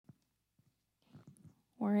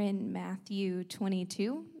We're in Matthew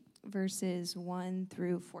 22, verses 1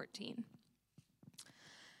 through 14.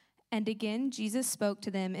 And again, Jesus spoke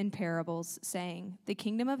to them in parables, saying, "The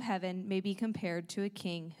kingdom of heaven may be compared to a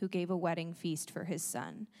king who gave a wedding feast for his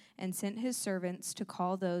son, and sent his servants to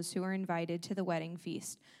call those who were invited to the wedding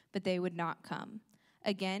feast, but they would not come.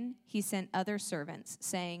 Again, he sent other servants,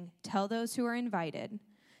 saying, 'Tell those who are invited,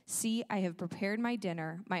 see, I have prepared my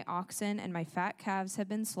dinner, my oxen and my fat calves have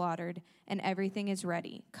been slaughtered, and everything is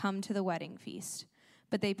ready. Come to the wedding feast.'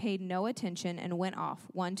 But they paid no attention and went off,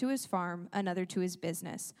 one to his farm, another to his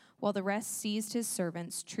business, while the rest seized his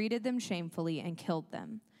servants, treated them shamefully, and killed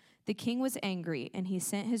them. The king was angry, and he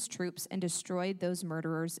sent his troops and destroyed those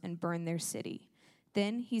murderers and burned their city.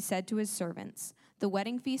 Then he said to his servants, 'The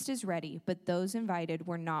wedding feast is ready, but those invited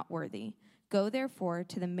were not worthy. Go therefore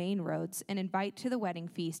to the main roads and invite to the wedding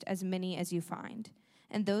feast as many as you find.'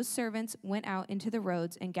 And those servants went out into the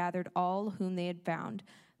roads and gathered all whom they had found,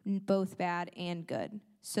 both bad and good.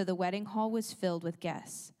 So the wedding hall was filled with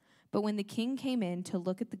guests. But when the king came in to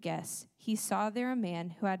look at the guests, he saw there a man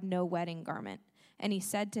who had no wedding garment. And he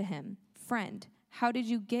said to him, 'Friend, how did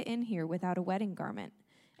you get in here without a wedding garment?'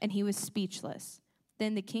 And he was speechless.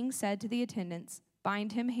 Then the king said to the attendants,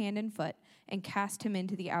 'Bind him hand and foot, and cast him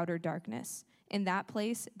into the outer darkness. In that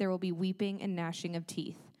place there will be weeping and gnashing of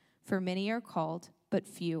teeth. For many are called, but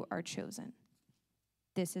few are chosen.'"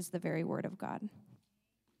 This is the very word of God.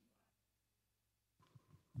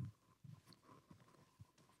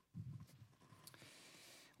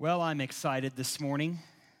 Well, I'm excited this morning,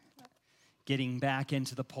 getting back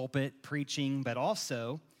into the pulpit, preaching, but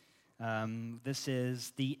also this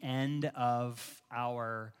is the end of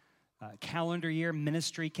our calendar year,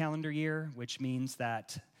 ministry calendar year, which means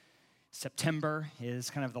that September is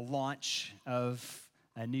kind of the launch of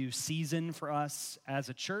a new season for us as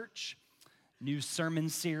a church. New sermon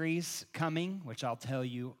series coming, which I'll tell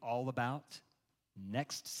you all about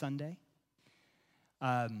next Sunday.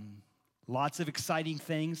 Lots of exciting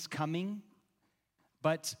things coming,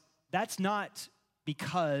 but that's not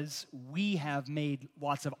because we have made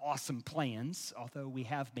lots of awesome plans, although we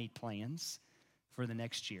have made plans for the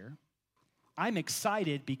next year. I'm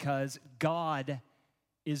excited because God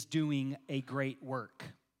is doing a great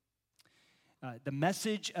work. The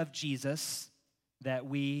message of Jesus that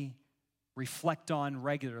we reflect on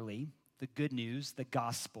regularly, the good news, the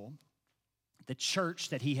gospel, the church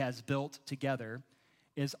that he has built together,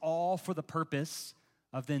 is all for the purpose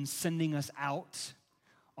of then sending us out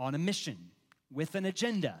on a mission with an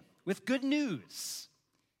agenda, with good news,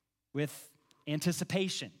 with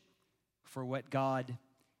anticipation for what God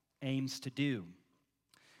aims to do.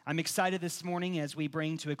 I'm excited this morning as we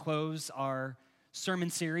bring to a close our sermon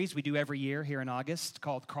series we do every year here in August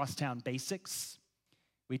called Crosstown Basics.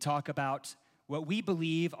 We talk about what we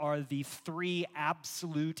believe are the three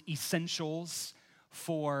absolute essentials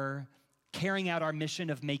for carrying out our mission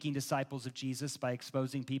of making disciples of Jesus by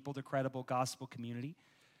exposing people to credible gospel community.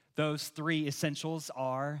 Those three essentials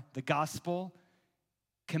are the gospel,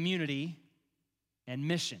 community, and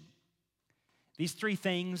mission. These three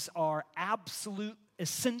things are absolute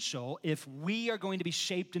essential if we are going to be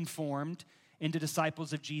shaped and formed into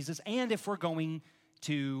disciples of Jesus, and if we're going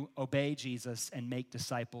to obey Jesus and make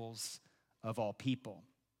disciples of all people.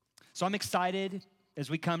 So I'm excited as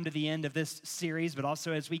we come to the end of this series, but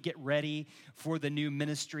also as we get ready for the new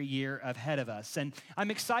ministry year ahead of us. And I'm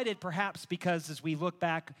excited perhaps because as we look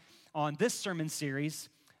back on this sermon series,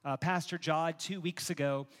 Pastor Jod 2 weeks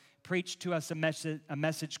ago preached to us a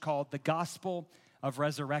message called The Gospel of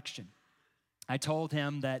Resurrection. I told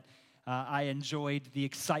him that I enjoyed the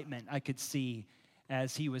excitement I could see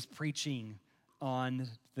as he was preaching on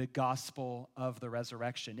the gospel of the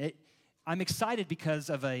resurrection. I'm excited because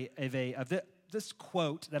of this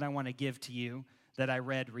quote that I want to give to you that I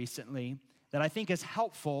read recently that I think is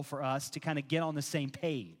helpful for us to kind of get on the same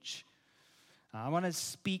page. I want to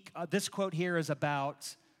speak, this quote here is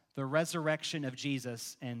about the resurrection of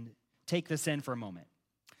Jesus, and take this in for a moment.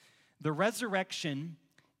 The resurrection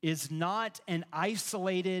is not an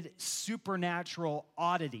isolated supernatural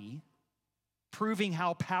oddity proving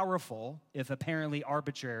how powerful, if apparently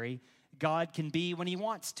arbitrary, God can be when he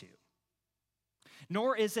wants to.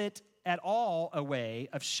 Nor is it at all a way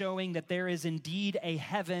of showing that there is indeed a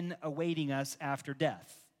heaven awaiting us after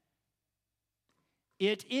death.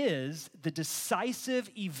 It is the decisive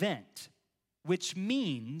event, which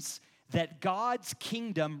means that God's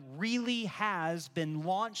kingdom really has been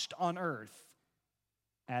launched on earth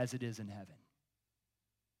as it is in heaven.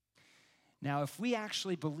 Now, if we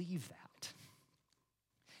actually believe that,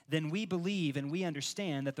 then we believe and we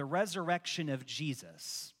understand that the resurrection of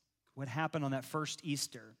Jesus, what happened on that first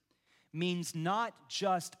Easter, means not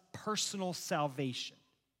just personal salvation.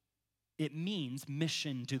 It means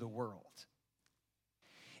mission to the world.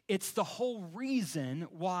 It's the whole reason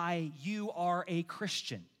why you are a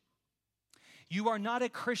Christian. You are not a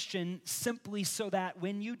Christian simply so that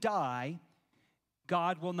when you die,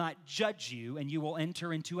 God will not judge you and you will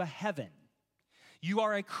enter into a heaven. You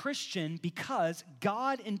are a Christian because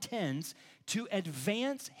God intends to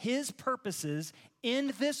advance his purposes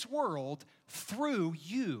in this world through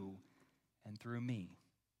you and through me.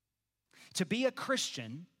 To be a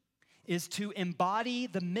Christian is to embody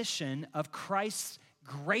the mission of Christ's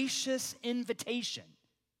gracious invitation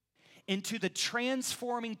into the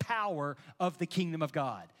transforming power of the kingdom of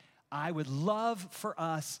God. I would love for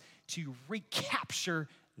us to recapture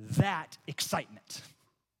that excitement.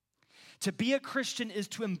 To be a Christian is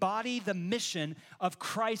to embody the mission of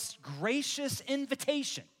Christ's gracious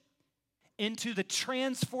invitation into the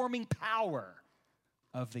transforming power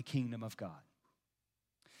of the kingdom of God.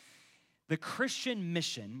 The Christian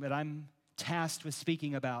mission that I'm tasked with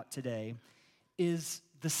speaking about today is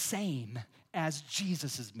the same as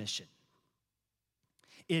Jesus' mission.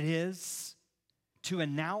 It is to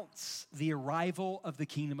announce the arrival of the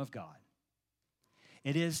kingdom of God.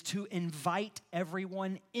 It is to invite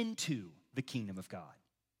everyone into the kingdom of God.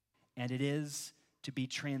 And it is to be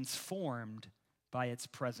transformed by its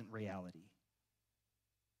present reality.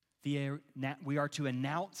 We are to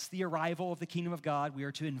announce the arrival of the kingdom of God. We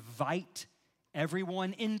are to invite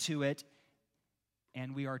everyone into it.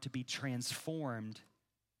 And we are to be transformed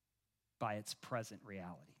by its present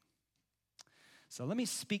reality. So let me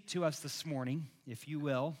speak to us this morning, if you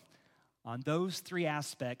will, on those three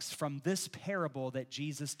aspects from this parable that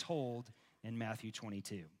Jesus told in Matthew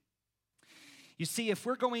 22. You see, if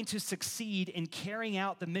we're going to succeed in carrying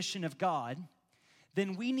out the mission of God,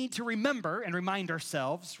 then we need to remember and remind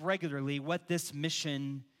ourselves regularly what this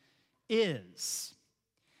mission is.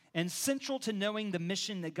 And central to knowing the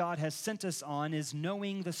mission that God has sent us on is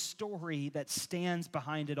knowing the story that stands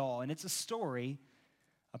behind it all. And it's a story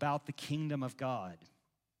about the kingdom of God.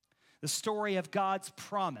 The story of God's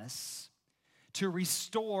promise to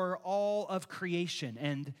restore all of creation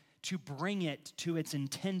and to bring it to its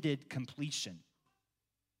intended completion.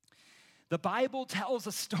 The Bible tells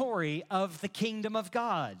a story of the kingdom of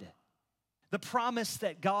God. The promise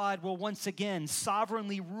that God will once again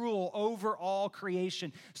sovereignly rule over all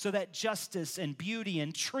creation so that justice and beauty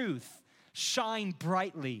and truth shine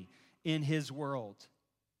brightly in his world.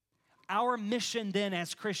 Our mission then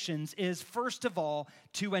as Christians is first of all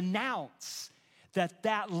to announce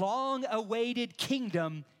that long-awaited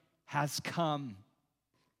kingdom has come.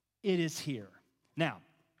 It is here. Now,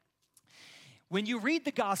 when you read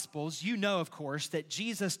the Gospels, you know, of course, that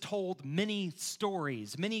Jesus told many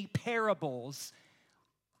stories, many parables,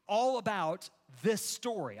 all about this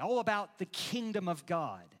story, all about the kingdom of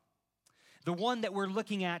God. The one that we're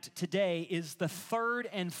looking at today is the third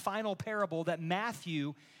and final parable that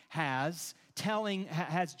Matthew has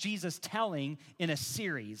Jesus telling in a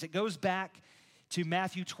series. It goes back to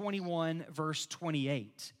Matthew 21, verse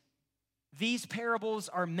 28. These parables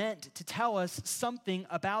are meant to tell us something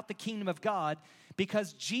about the kingdom of God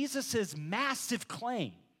because Jesus' massive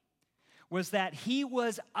claim was that he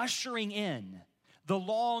was ushering in the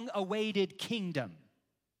long-awaited kingdom.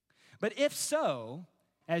 But if so,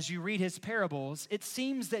 as you read his parables, it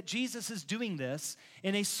seems that Jesus is doing this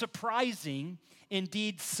in a surprising,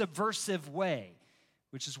 indeed subversive way,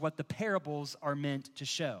 which is what the parables are meant to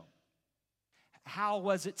show. How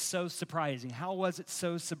was it so surprising? How was it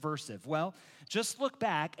so subversive? Well, just look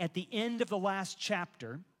back at the end of the last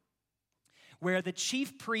chapter where the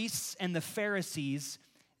chief priests and the Pharisees,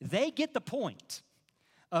 they get the point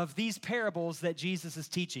of these parables that Jesus is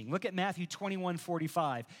teaching. Look at Matthew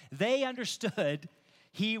 21:45. They understood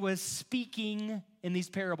he was speaking in these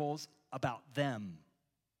parables about them.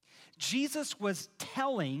 Jesus was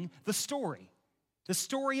telling the story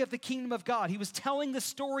of the kingdom of God. He was telling the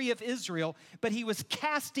story of Israel, but he was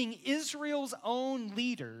casting Israel's own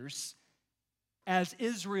leaders as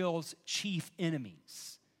Israel's chief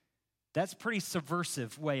enemies. That's a pretty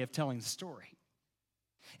subversive way of telling the story.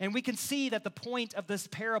 And we can see that the point of this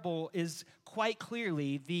parable is quite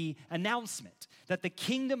clearly the announcement that the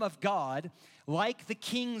kingdom of God, like the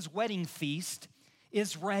king's wedding feast,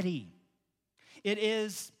 is ready. It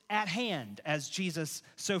is at hand, as Jesus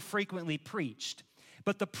so frequently preached.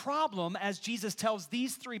 But the problem, as Jesus tells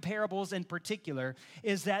these three parables in particular,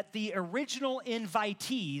 is that the original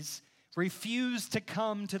invitees refuse to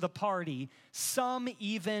come to the party. Some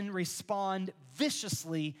even respond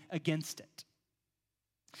viciously against it.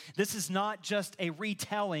 This is not just a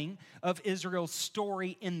retelling of Israel's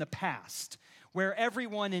story in the past. where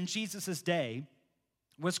everyone in Jesus' day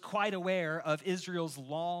was quite aware of Israel's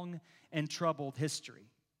long and troubled history.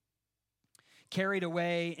 Carried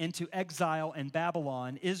away into exile in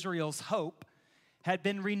Babylon, Israel's hope had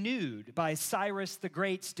been renewed by Cyrus the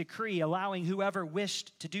Great's decree, allowing whoever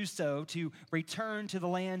wished to do so to return to the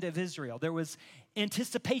land of Israel. There was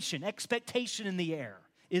anticipation, expectation in the air.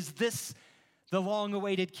 Is this the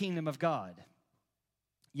long-awaited kingdom of God?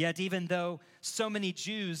 Yet, even though so many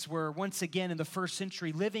Jews were once again in the first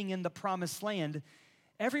century living in the promised land,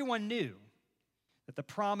 everyone knew that the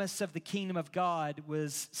promise of the kingdom of God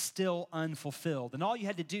was still unfulfilled. And all you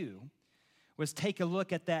had to do was take a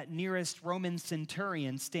look at that nearest Roman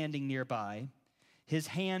centurion standing nearby, his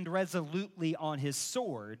hand resolutely on his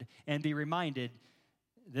sword, and be reminded,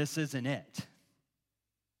 this isn't it.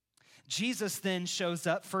 Jesus then shows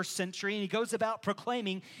up, first century, and he goes about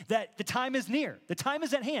proclaiming that the time is near. The time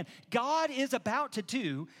is at hand. God is about to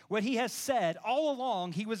do what he has said all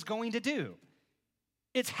along he was going to do.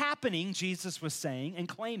 It's happening, Jesus was saying and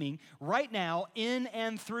claiming right now in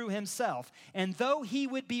and through himself. And though he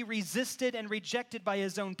would be resisted and rejected by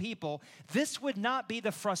his own people, this would not be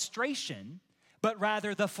the frustration, but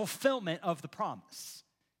rather the fulfillment of the promise.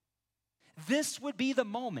 This would be the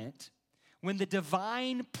moment when the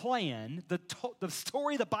divine plan, the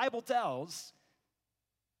story the Bible tells,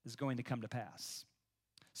 is going to come to pass.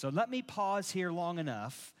 So let me pause here long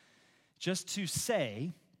enough just to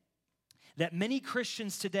say that many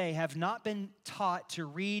Christians today have not been taught to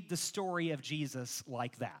read the story of Jesus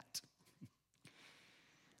like that.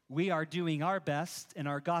 We are doing our best in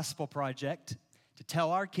our gospel project to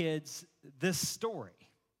tell our kids this story.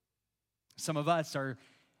 Some of us are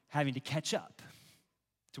having to catch up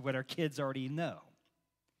to what our kids already know.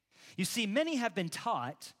 You see, many have been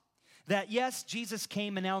taught that yes, Jesus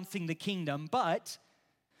came announcing the kingdom, but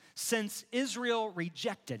since Israel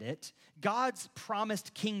rejected it, God's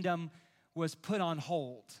promised kingdom was put on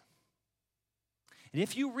hold. And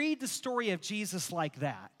if you read the story of Jesus like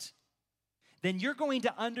that, then you're going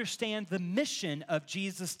to understand the mission of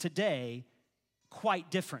Jesus today quite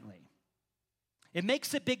differently. It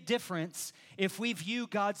makes a big difference if we view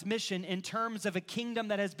God's mission in terms of a kingdom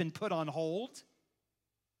that has been put on hold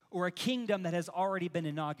or a kingdom that has already been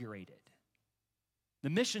inaugurated. The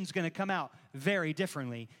mission's going to come out very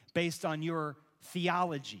differently based on your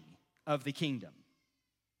theology of the kingdom.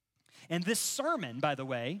 And this sermon, by the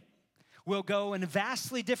way, will go in a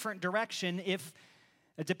vastly different direction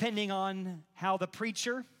depending on how the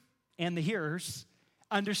preacher and the hearers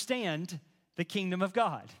understand the kingdom of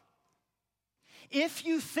God. If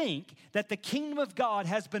you think that the kingdom of God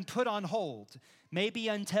has been put on hold, maybe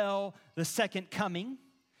until the second coming,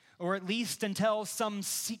 or at least until some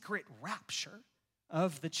secret rapture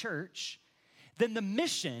of the church, then the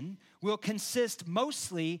mission will consist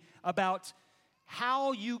mostly about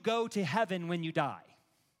how you go to heaven when you die,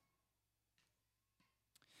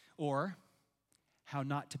 or how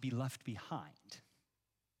not to be left behind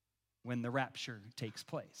when the rapture takes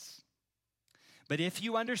place. But if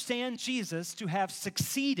you understand Jesus to have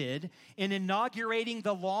succeeded in inaugurating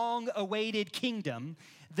the long-awaited kingdom,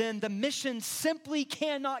 then the mission simply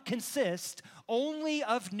cannot consist only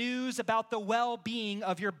of news about the well-being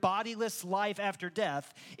of your bodiless life after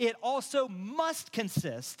death. It also must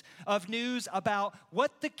consist of news about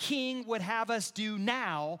what the King would have us do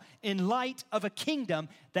now in light of a kingdom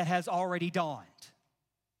that has already dawned.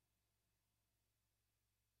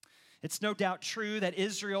 It's no doubt true that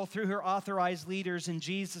Israel, through her authorized leaders in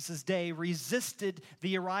Jesus' day, resisted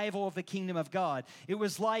the arrival of the kingdom of God. It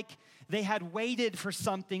was like they had waited for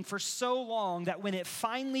something for so long that when it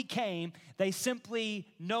finally came, they simply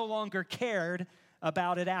no longer cared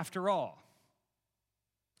about it after all.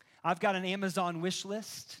 I've got an Amazon wish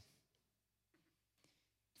list.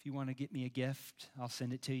 If you want to get me a gift, I'll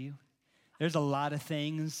send it to you. There's a lot of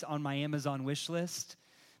things on my Amazon wish list.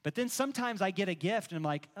 But then sometimes I get a gift and I'm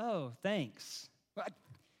like, oh, thanks.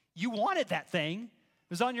 You wanted that thing. It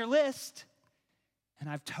was on your list. And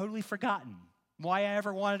I've totally forgotten why I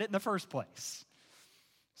ever wanted it in the first place.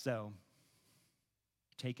 So,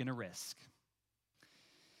 taking a risk.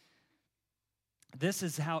 This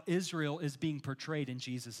is how Israel is being portrayed in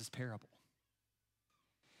Jesus' parable.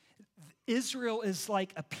 Israel is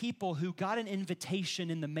like a people who got an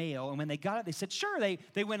invitation in the mail, and when they got it, they said, sure,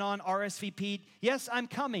 they went on, RSVP'd, yes, I'm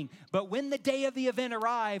coming. But when the day of the event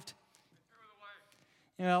arrived,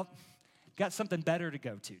 got something better to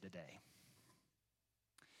go to today.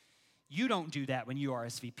 You don't do that when you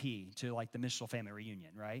RSVP to like the Mitchell family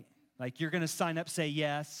reunion, right? Like you're going to sign up, say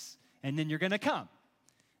yes, and then you're going to come.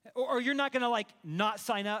 Or you're not going to like not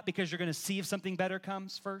sign up because you're going to see if something better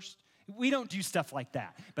comes first. We don't do stuff like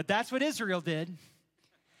that. But that's what Israel did.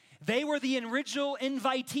 They were the original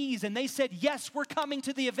invitees, and they said, yes, we're coming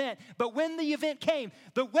to the event. But when the event came,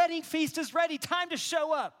 the wedding feast is ready, time to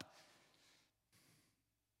show up.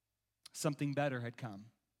 Something better had come.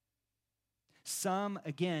 Some,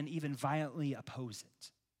 again, even violently oppose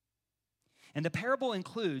it. And the parable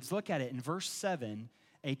includes, look at it in verse 7,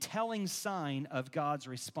 a telling sign of God's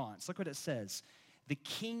response. Look what it says. The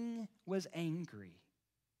king was angry,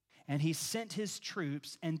 and he sent his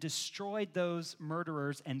troops and destroyed those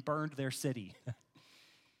murderers and burned their city.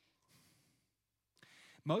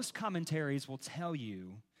 Most commentaries will tell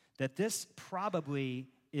you that this probably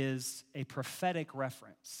is a prophetic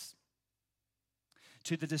reference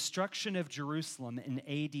to the destruction of Jerusalem in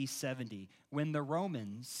AD 70, when the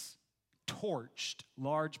Romans torched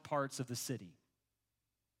large parts of the city.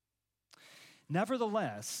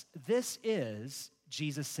 Nevertheless, this is,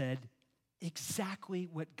 Jesus said, exactly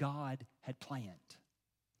what God had planned.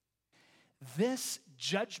 This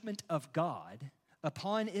judgment of God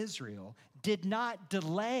upon Israel did not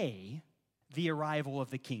delay the arrival of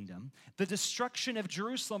the kingdom. The destruction of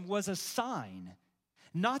Jerusalem was a sign,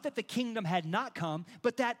 not that the kingdom had not come,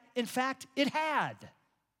 but that, in fact, it had.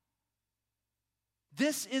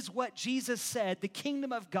 This is what Jesus said the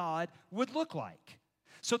kingdom of God would look like.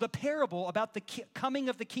 So the parable about the coming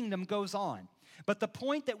of the kingdom goes on. But the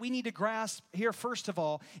point that we need to grasp here, first of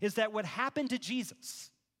all, is that what happened to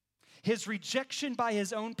Jesus, his rejection by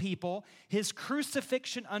his own people, his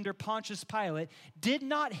crucifixion under Pontius Pilate, did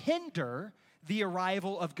not hinder the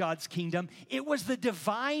arrival of God's kingdom. It was the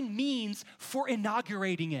divine means for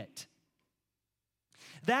inaugurating it.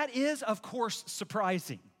 That is, of course,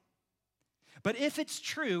 surprising. But if it's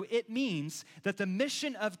true, it means that the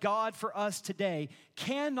mission of God for us today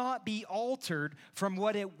cannot be altered from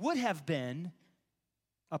what it would have been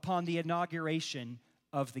upon the inauguration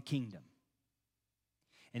of the kingdom.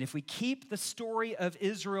 And if we keep the story of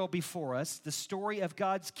Israel before us, the story of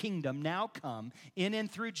God's kingdom now come in and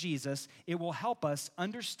through Jesus, it will help us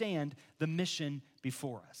understand the mission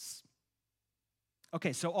before us.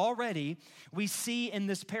 Okay, so already we see in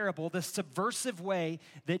this parable the subversive way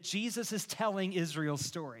that Jesus is telling Israel's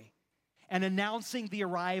story and announcing the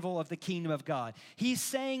arrival of the kingdom of God. He's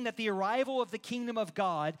saying that the arrival of the kingdom of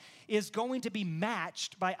God is going to be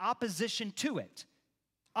matched by opposition to it.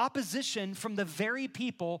 Opposition from the very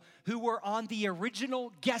people who were on the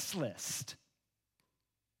original guest list.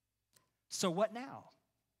 So what now?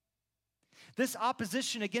 This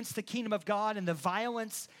opposition against the kingdom of God and the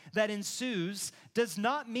violence that ensues does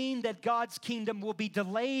not mean that God's kingdom will be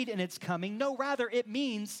delayed in its coming. No, rather, it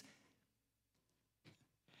means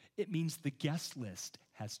the guest list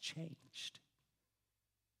has changed.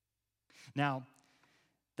 Now,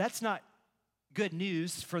 that's not good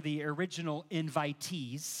news for the original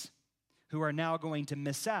invitees who are now going to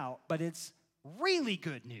miss out, but it's really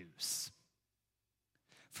good news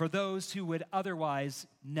for those who would otherwise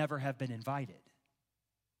never have been invited.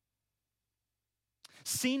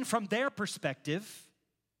 Seen from their perspective,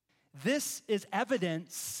 this is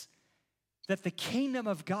evidence that the kingdom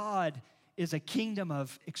of God is a kingdom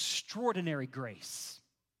of extraordinary grace.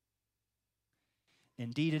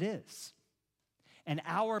 Indeed, it is. And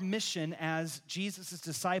our mission as Jesus'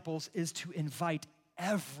 disciples is to invite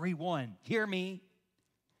everyone, hear me,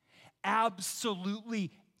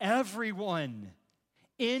 absolutely everyone,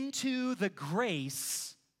 into the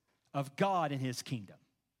grace of God and his kingdom.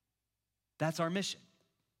 That's our mission.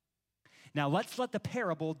 Now, let's let the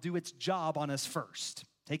parable do its job on us first.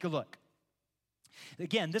 Take a look.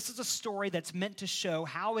 Again, this is a story that's meant to show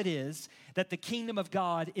how it is that the kingdom of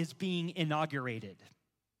God is being inaugurated.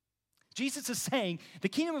 Jesus is saying the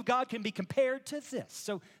kingdom of God can be compared to this.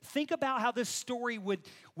 So think about how this story would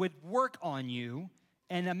work on you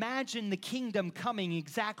and imagine the kingdom coming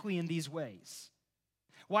exactly in these ways.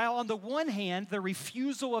 While on the one hand, the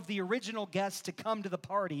refusal of the original guests to come to the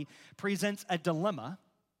party presents a dilemma,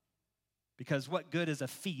 because what good is a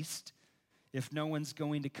feast if no one's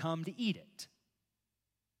going to come to eat it?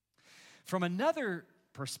 From another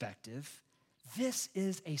perspective, this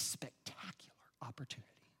is a spectacular opportunity.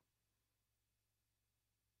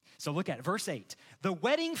 So look at it, verse 8. The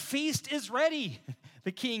wedding feast is ready,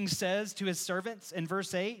 the king says to his servants in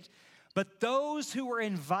verse 8. But those who were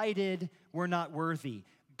invited were not worthy.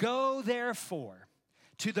 Go therefore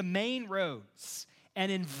to the main roads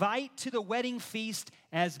and invite to the wedding feast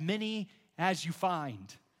as many as you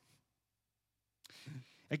find.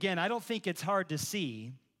 Again, I don't think it's hard to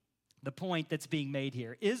see the point that's being made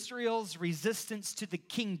here. Israel's resistance to the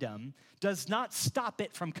kingdom does not stop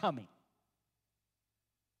it from coming.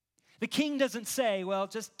 The king doesn't say, well,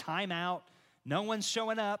 just time out, no one's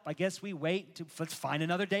showing up. I guess we wait. Let's find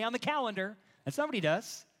another day on the calendar. That's not what he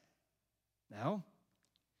does. No.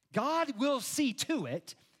 God will see to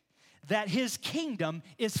it that his kingdom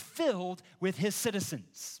is filled with his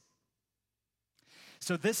citizens.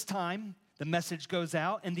 So this time, the message goes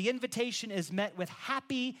out, and the invitation is met with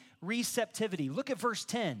happy receptivity. Look at verse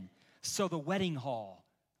 10. So the wedding hall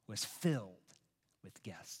was filled with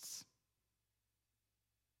guests.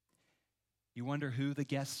 You wonder who the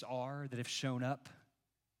guests are that have shown up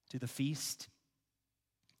to the feast?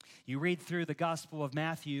 You read through the Gospel of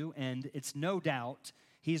Matthew, and it's no doubt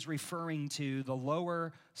he's referring to the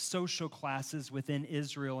lower social classes within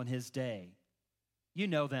Israel in his day. You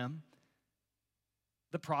know them.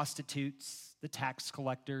 The prostitutes, the tax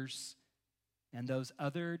collectors, and those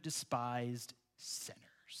other despised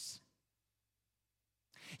sinners.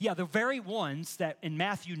 Yeah, the very ones that in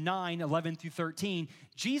Matthew 9, 11 through 13,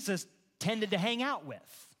 Jesus tended to hang out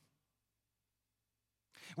with.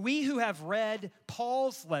 We who have read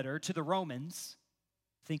Paul's letter to the Romans,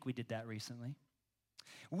 I think we did that recently,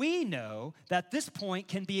 we know that this point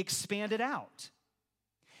can be expanded out.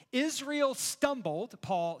 Israel stumbled,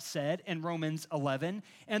 Paul said in Romans 11,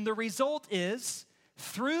 and the result is,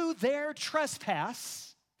 through their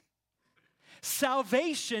trespass,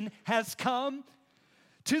 salvation has come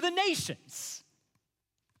to the nations.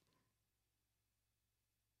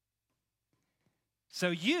 So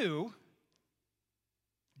you,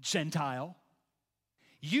 Gentile,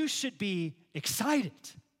 you should be excited.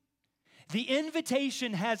 The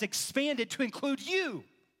invitation has expanded to include you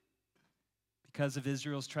because of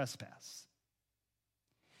Israel's trespass.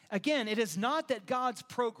 Again, it is not that God's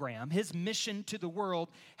program, his mission to the world,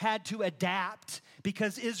 had to adapt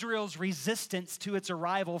because Israel's resistance to its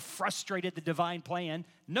arrival frustrated the divine plan.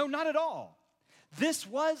 No, not at all. This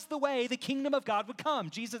was the way the kingdom of God would come.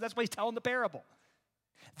 Jesus, that's why he's telling the parable.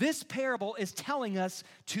 This parable is telling us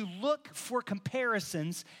to look for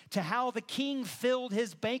comparisons to how the king filled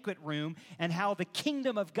his banquet room and how the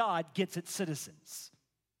kingdom of God gets its citizens.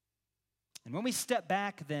 And when we step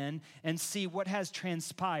back then and see what has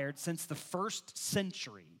transpired since the first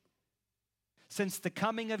century, since the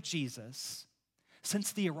coming of Jesus,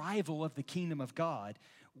 since the arrival of the kingdom of God,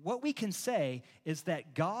 what we can say is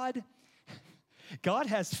that God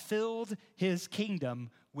has filled his kingdom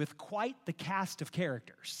with quite the cast of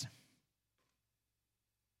characters.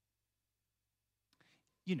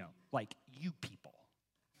 You know, like you people.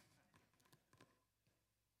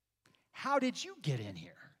 How did you get in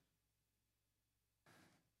here?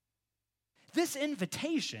 This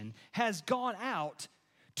invitation has gone out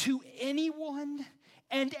to anyone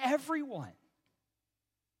and everyone.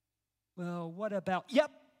 Well, what about,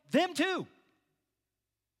 them too.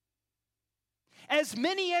 As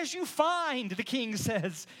many as you find, the king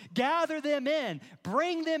says, gather them in,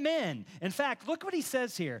 bring them in. In fact, look what he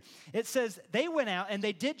says here. It says they went out and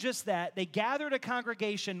they did just that. They gathered a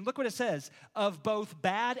congregation, look what it says, of both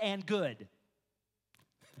bad and good.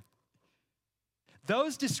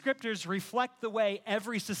 Those descriptors reflect the way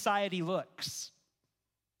every society looks,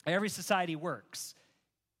 every society works.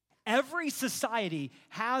 Every society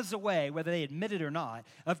has a way, whether they admit it or not,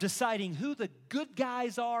 of deciding who the good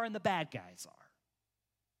guys are and the bad guys are.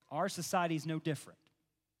 Our society is no different,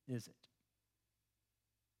 is it?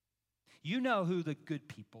 You know who the good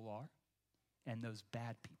people are and those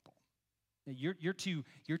bad people. You're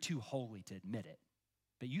too holy to admit it,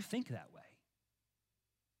 but you think that way.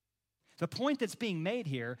 The point that's being made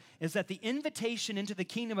here is that the invitation into the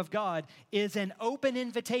kingdom of God is an open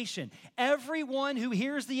invitation. Everyone who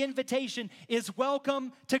hears the invitation is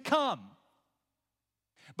welcome to come.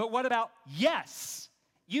 But what about yes?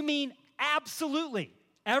 You mean absolutely.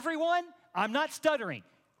 Everyone? I'm not stuttering.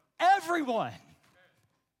 Everyone.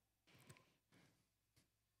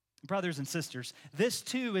 Brothers and sisters, this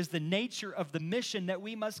too is the nature of the mission that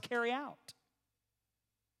we must carry out.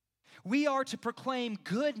 We are to proclaim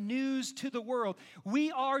good news to the world.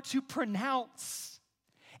 We are to pronounce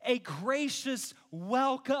a gracious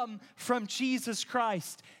welcome from Jesus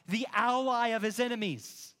Christ, the ally of his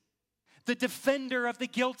enemies, the defender of the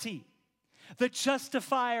guilty, the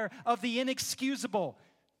justifier of the inexcusable,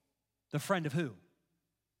 the friend of who?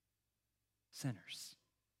 Sinners.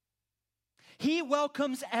 He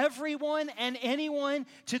welcomes everyone and anyone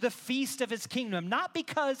to the feast of his kingdom, not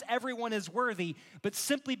because everyone is worthy, but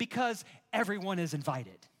simply because everyone is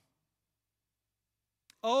invited.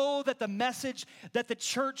 Oh, that the message that the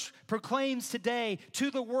church proclaims today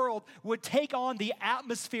to the world would take on the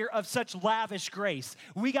atmosphere of such lavish grace.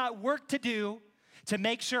 We got work to do to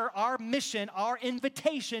make sure our mission, our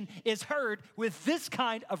invitation is heard with this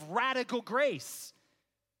kind of radical grace.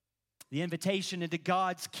 The invitation into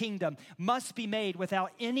God's kingdom must be made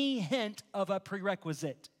without any hint of a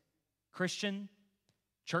prerequisite. Christian,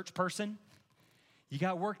 church person, you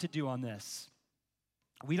got work to do on this.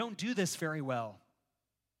 We don't do this very well.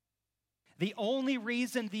 The only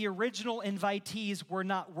reason the original invitees were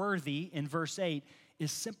not worthy in verse 8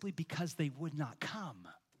 is simply because they would not come.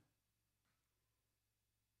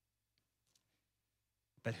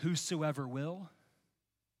 But whosoever will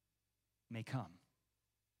may come.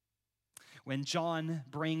 When John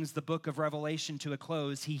brings the book of Revelation to a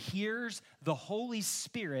close, he hears the Holy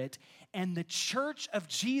Spirit and the church of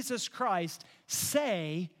Jesus Christ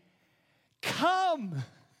say, "Come."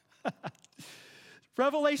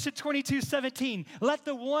 Revelation 22:17, let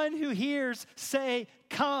the one who hears say,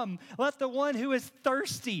 "Come." Let the one who is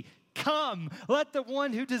thirsty come. Let the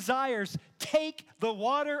one who desires take the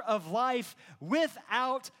water of life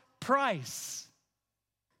without price.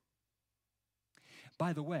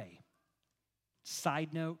 By the way,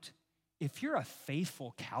 side note, if you're a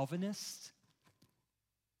faithful Calvinist,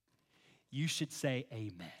 you should say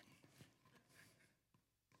amen.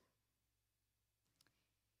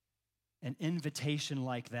 An invitation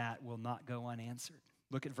like that will not go unanswered.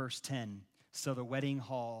 Look at verse 10. So the wedding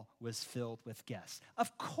hall was filled with guests.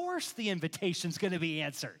 Of course the invitation's going to be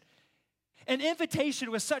answered. An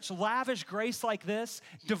invitation with such lavish grace like this,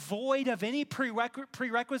 devoid of any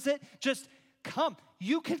prerequisite, just come.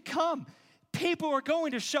 You can come. People are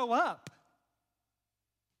going to show up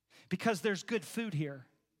because there's good food here.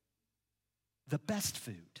 The best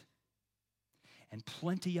food. And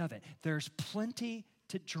plenty of it. There's plenty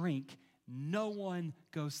to drink. No one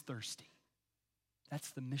goes thirsty.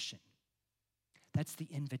 That's the mission. That's the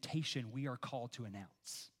invitation we are called to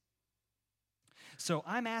announce. So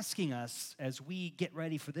I'm asking us, as we get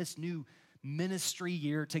ready for this new ministry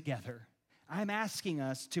year together, I'm asking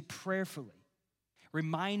us to prayerfully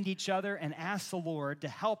remind each other and ask the Lord to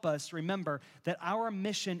help us remember that our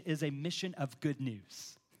mission is a mission of good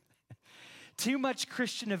news. Too much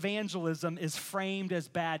Christian evangelism is framed as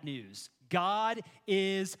bad news. God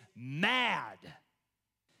is mad.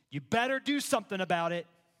 You better do something about it.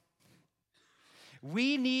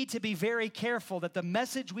 We need to be very careful that the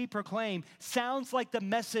message we proclaim sounds like the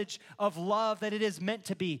message of love that it is meant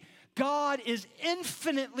to be. God is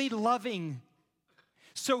infinitely loving.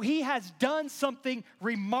 So he has done something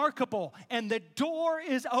remarkable, and the door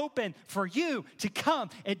is open for you to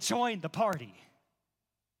come and join the party.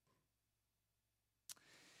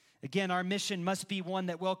 Again, our mission must be one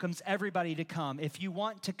that welcomes everybody to come. If you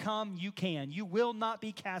want to come, you can. You will not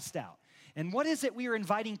be cast out. And what is it we are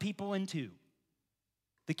inviting people into?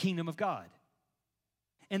 The kingdom of God.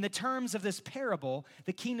 In the terms of this parable,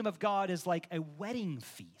 the kingdom of God is like a wedding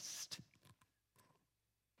feast.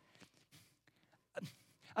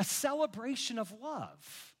 A celebration of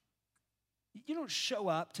love. You don't show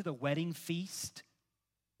up to the wedding feast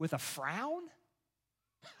with a frown.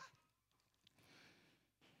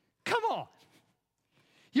 Come on.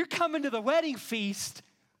 You're coming to the wedding feast,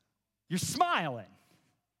 you're smiling.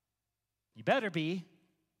 You better be.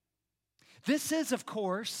 This is, of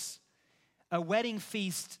course, a wedding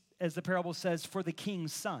feast, as the parable says, for the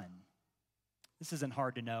king's son. This isn't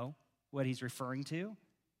hard to know what he's referring to.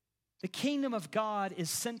 The kingdom of God is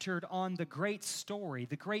centered on the great story,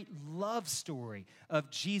 the great love story of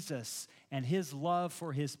Jesus and his love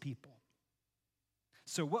for his people.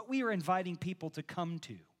 So what we are inviting people to come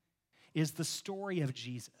to is the story of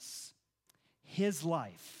Jesus, his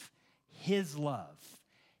life, his love,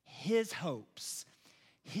 his hopes,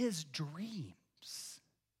 his dreams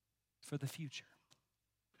for the future.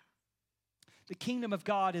 The kingdom of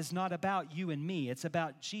God is not about you and me, it's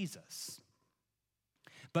about Jesus.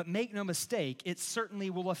 But make no mistake, it certainly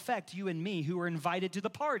will affect you and me who are invited to the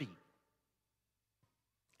party.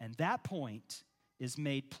 And that point is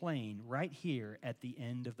made plain right here at the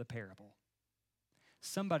end of the parable.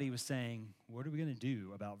 Somebody was saying, what are we going to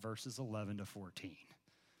do about verses 11 to 14?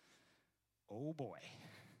 Oh boy.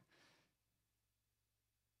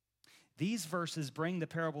 These verses bring the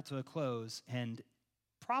parable to a close and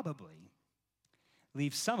probably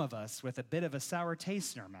leave some of us with a bit of a sour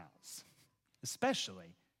taste in our mouths,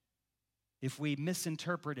 especially if we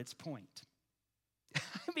misinterpret its point.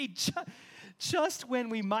 I mean, just when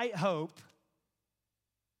we might hope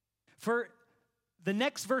for the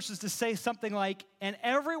next verses to say something like, and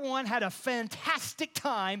everyone had a fantastic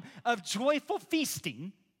time of joyful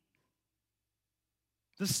feasting,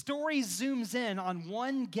 the story zooms in on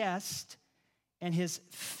one guest and his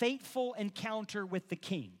fateful encounter with the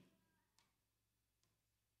king.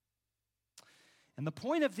 And the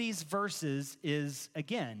point of these verses is,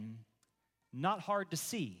 again, not hard to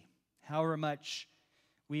see, however much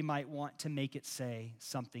we might want to make it say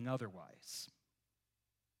something otherwise.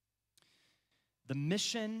 The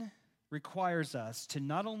mission requires us to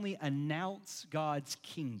not only announce God's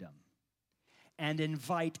kingdom and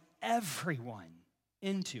invite everyone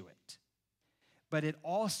into it, but it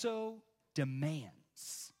also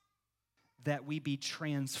demands that we be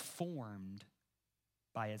transformed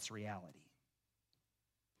by its reality.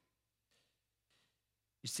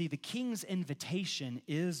 You see, the king's invitation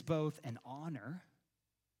is both an honor,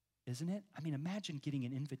 isn't it? I mean, imagine getting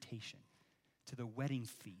an invitation to the wedding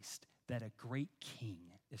feast that a great king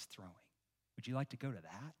is throwing. Would you like to go to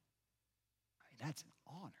that? I mean, that's an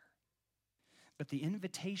honor. But the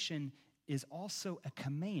invitation is also a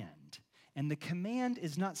command. And the command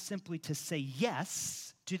is not simply to say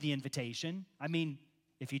yes to the invitation. I mean,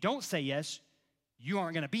 if you don't say yes, you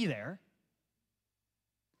aren't going to be there.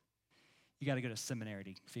 You got to go to seminary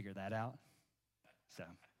to figure that out. So,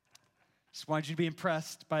 just wanted you to be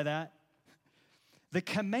impressed by that. The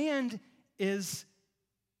command is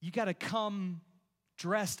you got to come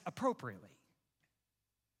dressed appropriately.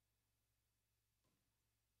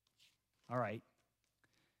 All right.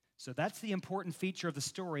 So that's the important feature of the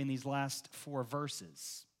story in these last 4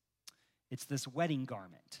 verses. It's this wedding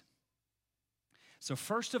garment. So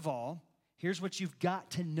first of all, here's what you've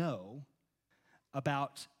got to know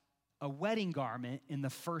about a wedding garment in the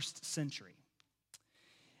first century.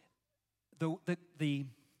 The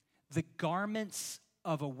garments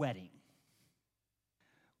of a wedding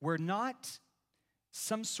were not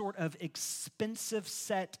some sort of expensive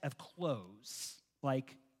set of clothes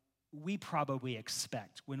like we probably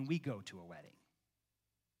expect when we go to a wedding.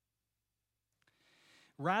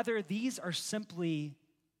 Rather, these are simply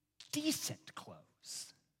decent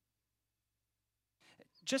clothes.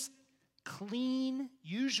 Just clean,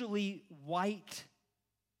 usually white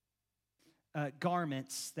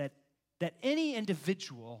garments that any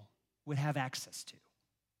individual would have access to.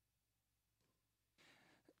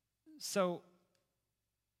 So,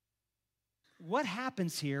 what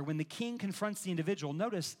happens here when the king confronts the individual?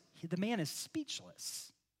 Notice the man is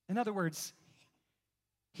speechless. In other words,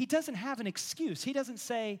 he doesn't have an excuse. He doesn't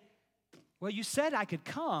say, well, you said I could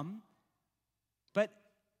come, but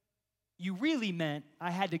you really meant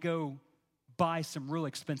I had to go buy some real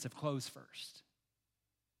expensive clothes first.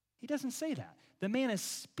 He doesn't say that. The man is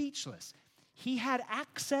speechless. He had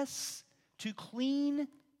access to clean,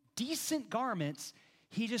 decent garments.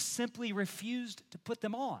 He just simply refused to put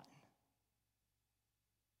them on.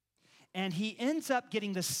 And he ends up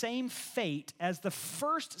getting the same fate as the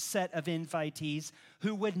first set of invitees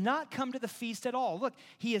who would not come to the feast at all. Look,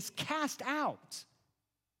 he is cast out.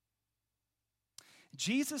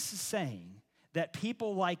 Jesus is saying that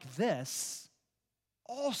people like this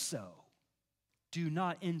also do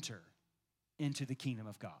not enter into the kingdom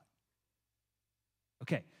of God.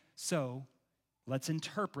 Okay, so let's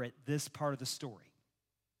interpret this part of the story.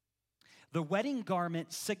 The wedding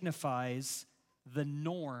garment signifies the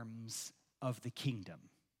norms of the kingdom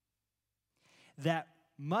that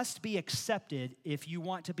must be accepted if you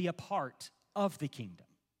want to be a part of the kingdom.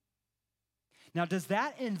 Now, does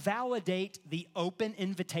that invalidate the open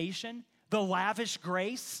invitation, the lavish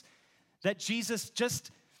grace that Jesus just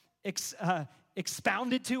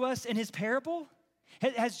expounded to us in his parable?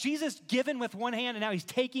 Has Jesus given with one hand and now he's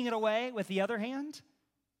taking it away with the other hand?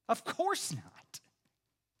 Of course not.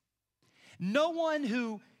 No one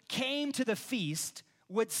who came to the feast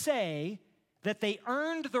would say that they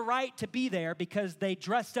earned the right to be there because they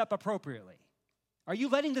dressed up appropriately. Are you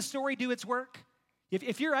letting the story do its work?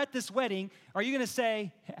 If you're at this wedding, are you going to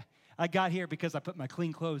say, I got here because I put my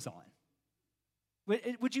clean clothes on?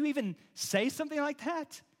 Would you even say something like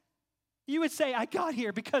that? You would say, I got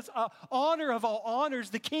here because honor of all honors,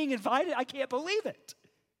 the king invited. I can't believe it.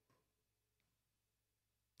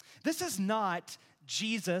 This is not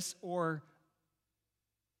Jesus or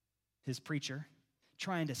his preacher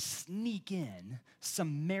trying to sneak in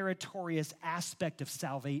some meritorious aspect of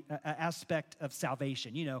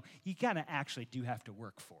salvation. You know, you kind of actually do have to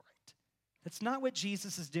work for it. That's not what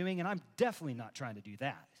Jesus is doing, and I'm definitely not trying to do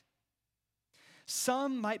that.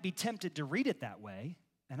 Some might be tempted to read it that way,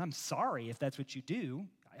 and I'm sorry if that's what you do.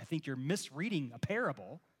 I think you're misreading a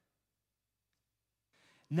parable.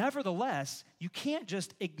 Nevertheless, you can't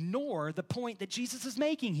just ignore the point that Jesus is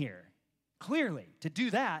making here. Clearly, to do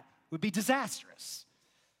that would be disastrous.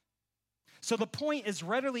 So the point is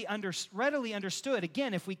readily understood,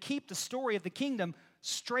 again, if we keep the story of the kingdom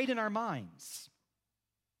straight in our minds.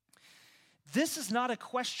 This is not a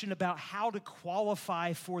question about how to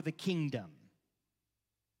qualify for the kingdom.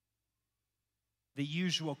 The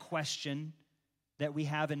usual question that we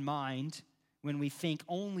have in mind when we think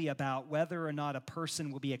only about whether or not a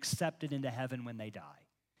person will be accepted into heaven when they die.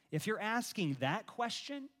 If you're asking that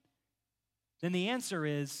question, then the answer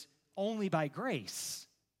is only by grace.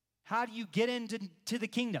 How do you get into the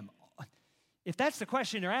kingdom? If that's the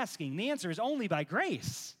question you're asking, the answer is only by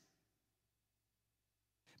grace.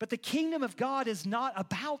 But the kingdom of God is not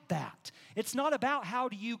about that. It's not about how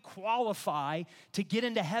do you qualify to get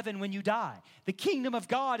into heaven when you die. The kingdom of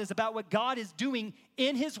God is about what God is doing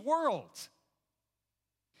in his world.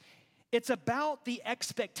 It's about the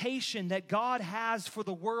expectation that God has for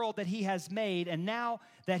the world that he has made and now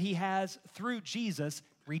that he has, through Jesus,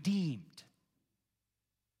 redeemed.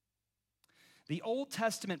 The Old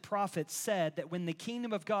Testament prophets said that when the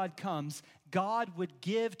kingdom of God comes, God would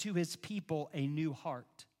give to his people a new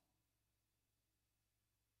heart.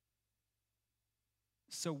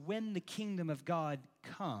 So when the kingdom of God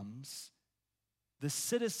comes, the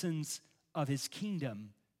citizens of his kingdom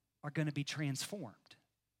are going to be transformed.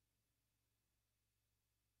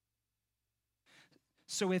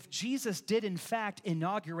 So if Jesus did in fact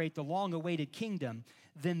inaugurate the long-awaited kingdom,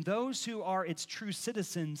 then those who are its true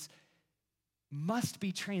citizens must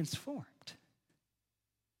be transformed.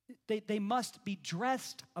 They must be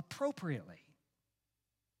dressed appropriately.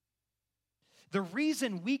 The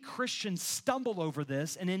reason we Christians stumble over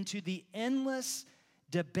this and into the endless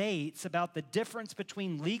debates about the difference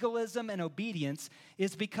between legalism and obedience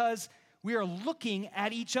is because we are looking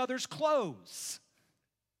at each other's clothes.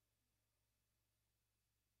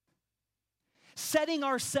 Setting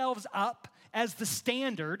ourselves up as the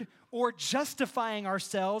standard or justifying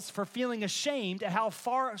ourselves for feeling ashamed at how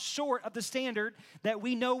far short of the standard that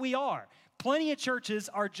we know we are. Plenty of churches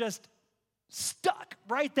are just stuck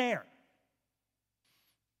right there.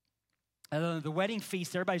 The wedding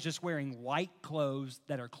feast, everybody's just wearing white clothes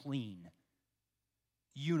that are clean.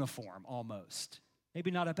 Uniform, almost.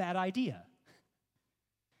 Maybe not a bad idea.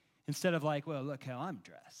 Instead of like, well, look how I'm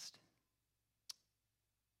dressed.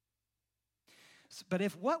 But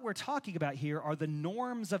if what we're talking about here are the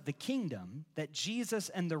norms of the kingdom that Jesus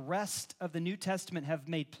and the rest of the New Testament have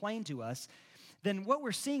made plain to us, then what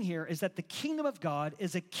we're seeing here is that the kingdom of God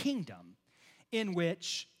is a kingdom in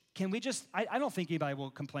which, I don't think anybody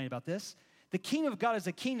will complain about this. The kingdom of God is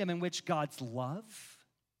a kingdom in which God's love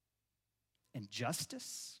and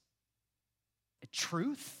justice and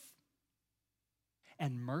truth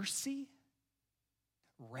and mercy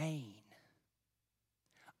reign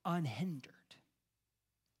unhindered.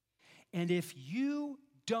 And if you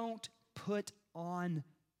don't put on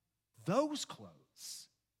those clothes,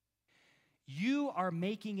 you are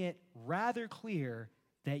making it rather clear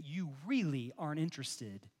that you really aren't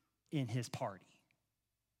interested in his party.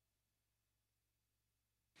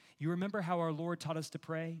 You remember how our Lord taught us to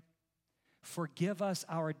pray? Forgive us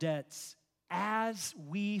our debts as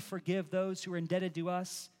we forgive those who are indebted to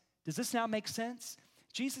us. Does this now make sense?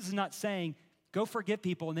 Jesus is not saying, go forgive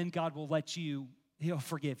people and then God will he'll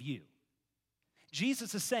forgive you.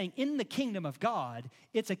 Jesus is saying, in the kingdom of God,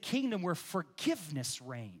 it's a kingdom where forgiveness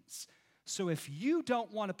reigns. So if you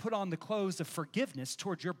don't want to put on the clothes of forgiveness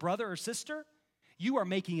towards your brother or sister, you are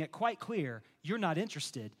making it quite clear you're not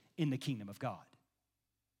interested in the kingdom of God.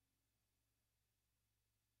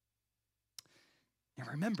 And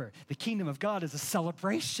remember, the kingdom of God is a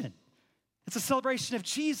celebration. It's a celebration of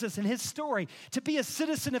Jesus and his story. To be a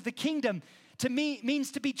citizen of the kingdom, to me,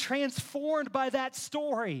 means to be transformed by that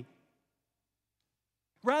story,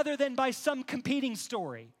 rather than by some competing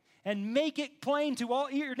story, and make it plain to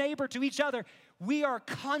all your neighbor, to each other. We are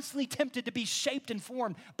constantly tempted to be shaped and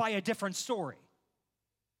formed by a different story.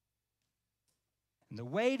 And the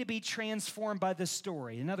way to be transformed by this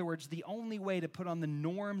story, in other words, the only way to put on the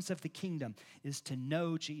norms of the kingdom is to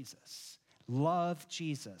know Jesus, love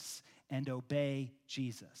Jesus, and obey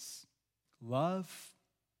Jesus. Love,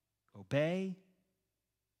 obey,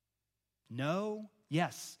 know,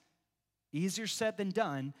 yes. Easier said than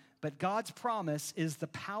done, but God's promise is the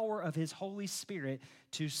power of his Holy Spirit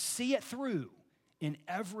to see it through in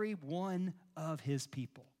every one of his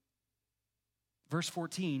people. Verse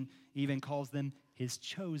 14 even calls them his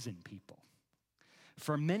chosen people.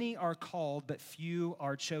 For many are called, but few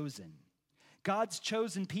are chosen. God's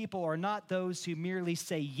chosen people are not those who merely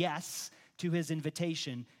say yes to his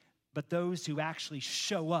invitation, but those who actually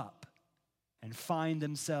show up and find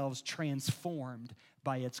themselves transformed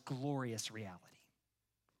by its glorious reality.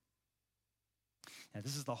 Now,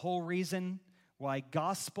 this is the whole reason why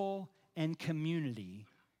gospel and community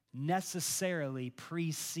necessarily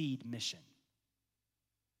precede mission.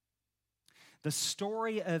 The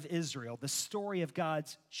story of Israel, the story of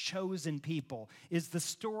God's chosen people, is the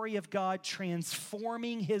story of God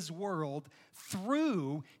transforming his world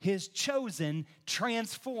through his chosen,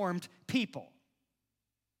 transformed people.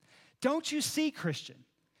 Don't you see, Christian?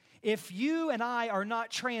 If you and I are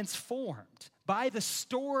not transformed by the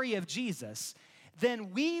story of Jesus,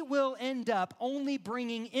 then we will end up only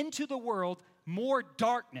bringing into the world more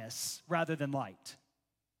darkness rather than light.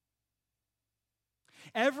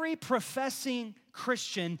 Every professing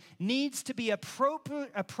Christian needs to be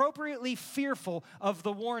appropriately fearful of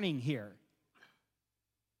the warning here.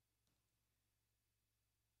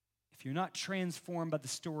 If you're not transformed by the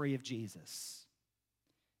story of Jesus,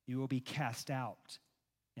 you will be cast out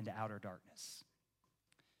into outer darkness.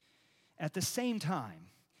 At the same time,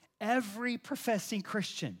 every professing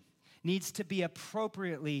Christian needs to be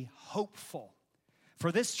appropriately hopeful.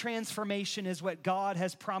 For this transformation is what God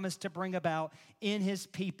has promised to bring about in his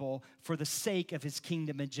people for the sake of his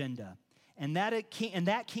kingdom agenda. And that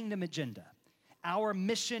kingdom agenda, our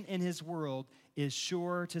mission in his world, is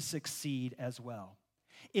sure to succeed as well.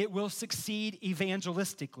 It will succeed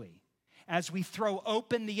evangelistically as we throw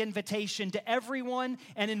open the invitation to everyone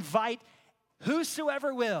and invite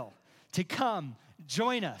whosoever will to come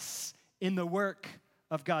join us in the work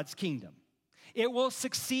of God's kingdom. It will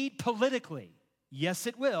succeed politically. Yes,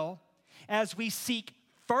 it will, as we seek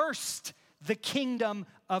first the kingdom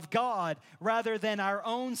of God rather than our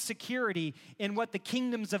own security in what the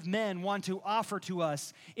kingdoms of men want to offer to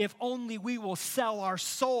us, if only we will sell our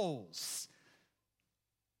souls,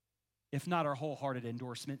 if not our wholehearted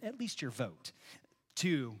endorsement, at least your vote,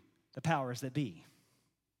 to the powers that be.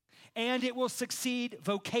 And it will succeed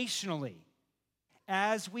vocationally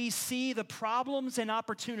as we see the problems and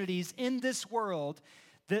opportunities in this world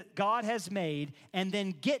that God has made, and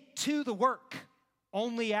then get to the work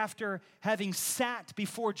only after having sat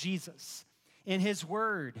before Jesus in his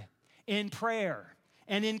word, in prayer,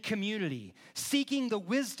 and in community, seeking the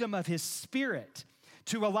wisdom of his Spirit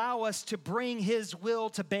to allow us to bring his will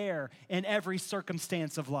to bear in every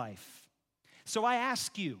circumstance of life. So I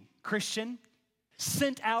ask you, Christian,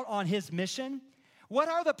 sent out on his mission, what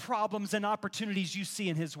are the problems and opportunities you see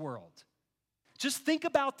in his world? Just think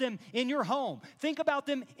about them in your home. Think about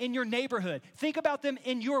them in your neighborhood. Think about them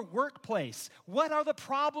in your workplace. What are the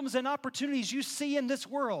problems and opportunities you see in this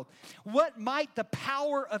world? What might the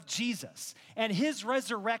power of Jesus and his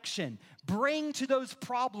resurrection bring to those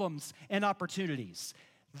problems and opportunities?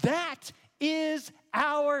 That is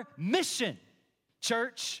our mission,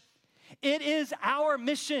 church. It is our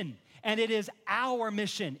mission, and it is our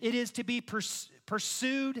mission. It is to be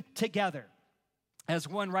pursued together. As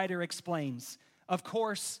one writer explains, of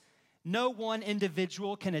course, no one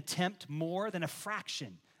individual can attempt more than a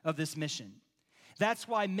fraction of this mission. That's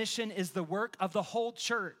why mission is the work of the whole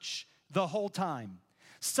church the whole time.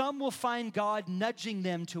 Some will find God nudging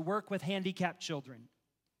them to work with handicapped children.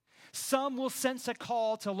 Some will sense a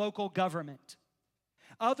call to local government.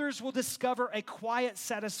 Others will discover a quiet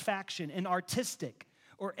satisfaction in artistic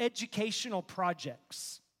or educational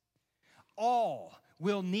projects. All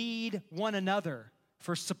will need one another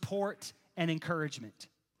for support and encouragement.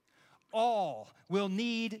 All will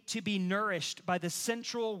need to be nourished by the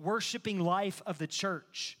central worshiping life of the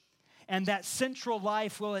church. And that central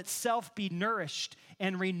life will itself be nourished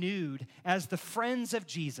and renewed as the friends of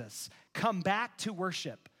Jesus come back to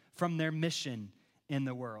worship from their mission in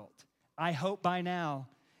the world. I hope by now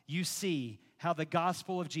you see how the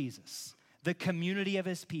gospel of Jesus, the community of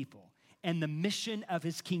his people, and the mission of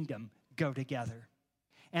his kingdom go together.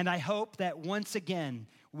 And I hope that once again,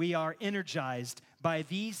 we are energized by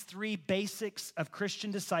these three basics of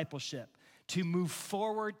Christian discipleship to move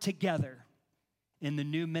forward together in the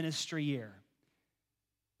new ministry year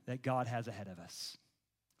that God has ahead of us.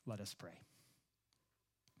 Let us pray.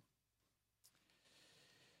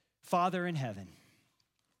 Father in heaven,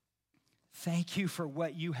 thank you for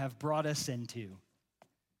what you have brought us into.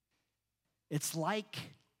 It's like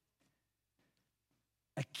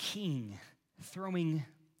a king throwing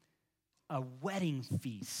a wedding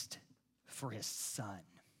feast for his son.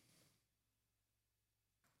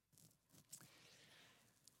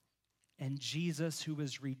 And Jesus, who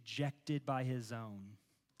was rejected by his own,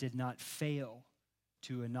 did not fail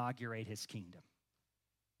to inaugurate his kingdom.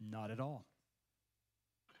 Not at all.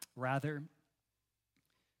 Rather,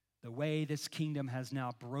 the way this kingdom has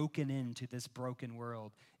now broken into this broken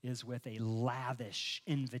world is with a lavish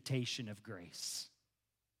invitation of grace.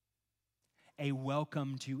 A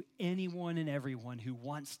welcome to anyone and everyone who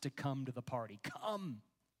wants to come to the party. Come.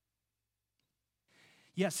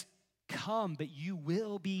 Yes, come, but you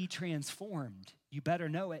will be transformed. You better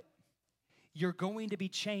know it. You're going to be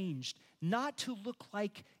changed, not to look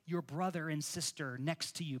like your brother and sister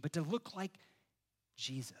next to you, but to look like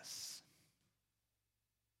Jesus,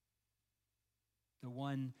 the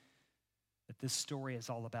one that this story is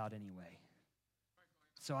all about anyway.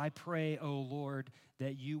 So I pray, oh Lord,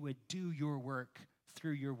 that you would do your work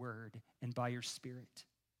through your word and by your Spirit.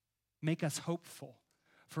 Make us hopeful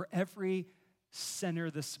for every sinner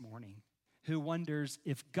this morning who wonders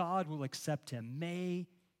if God will accept him. May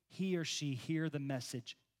he or she hear the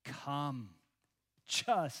message, come,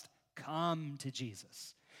 just come to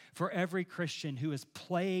Jesus. For every Christian who is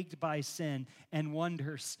plagued by sin and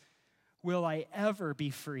wonders, will I ever be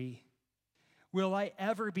free? Will I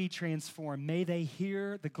ever be transformed? May they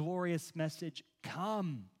hear the glorious message,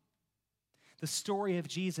 come. The story of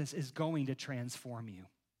Jesus is going to transform you.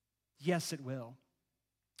 Yes, it will.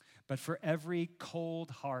 But for every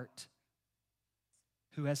cold heart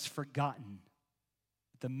who has forgotten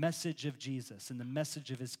the message of Jesus and the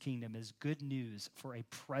message of his kingdom is good news for a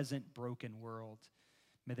present broken world,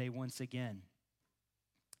 may they once again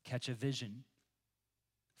catch a vision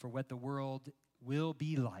for what the world will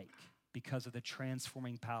be like because of the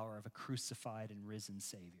transforming power of a crucified and risen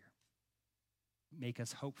Savior. Make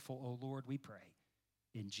us hopeful, O Lord, we pray.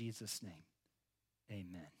 In Jesus' name,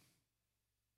 amen.